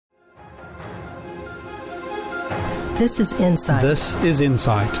This is Incyte. This is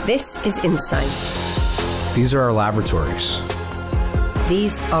Incyte. This is Incyte. These are our laboratories.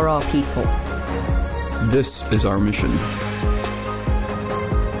 These are our people. This is our mission.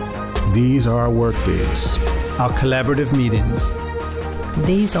 These are our work days. Our collaborative meetings.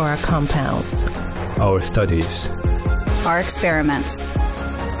 These are our compounds. Our studies. Our experiments.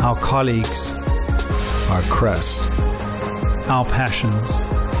 Our colleagues. Our crest. Our passions.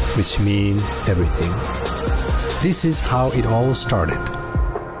 Which mean everything. This is how it all started.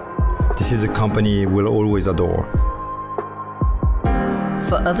 This is a company we'll always adore.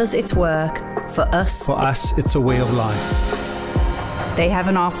 For others, it's work. For us, it's a way of life. They have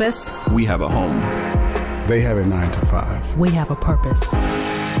an office. We have a home. They have a 9 to 5. We have a purpose.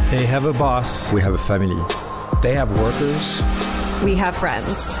 They have a boss. We have a family. They have workers. We have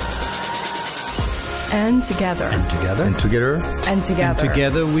friends. And together. And together. And together. And together. And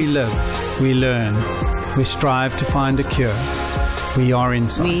together we live. We learn. We strive to find a cure. We are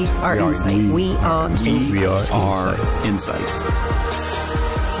Incyte. We are Incyte. we are Incyte. We are Incyte.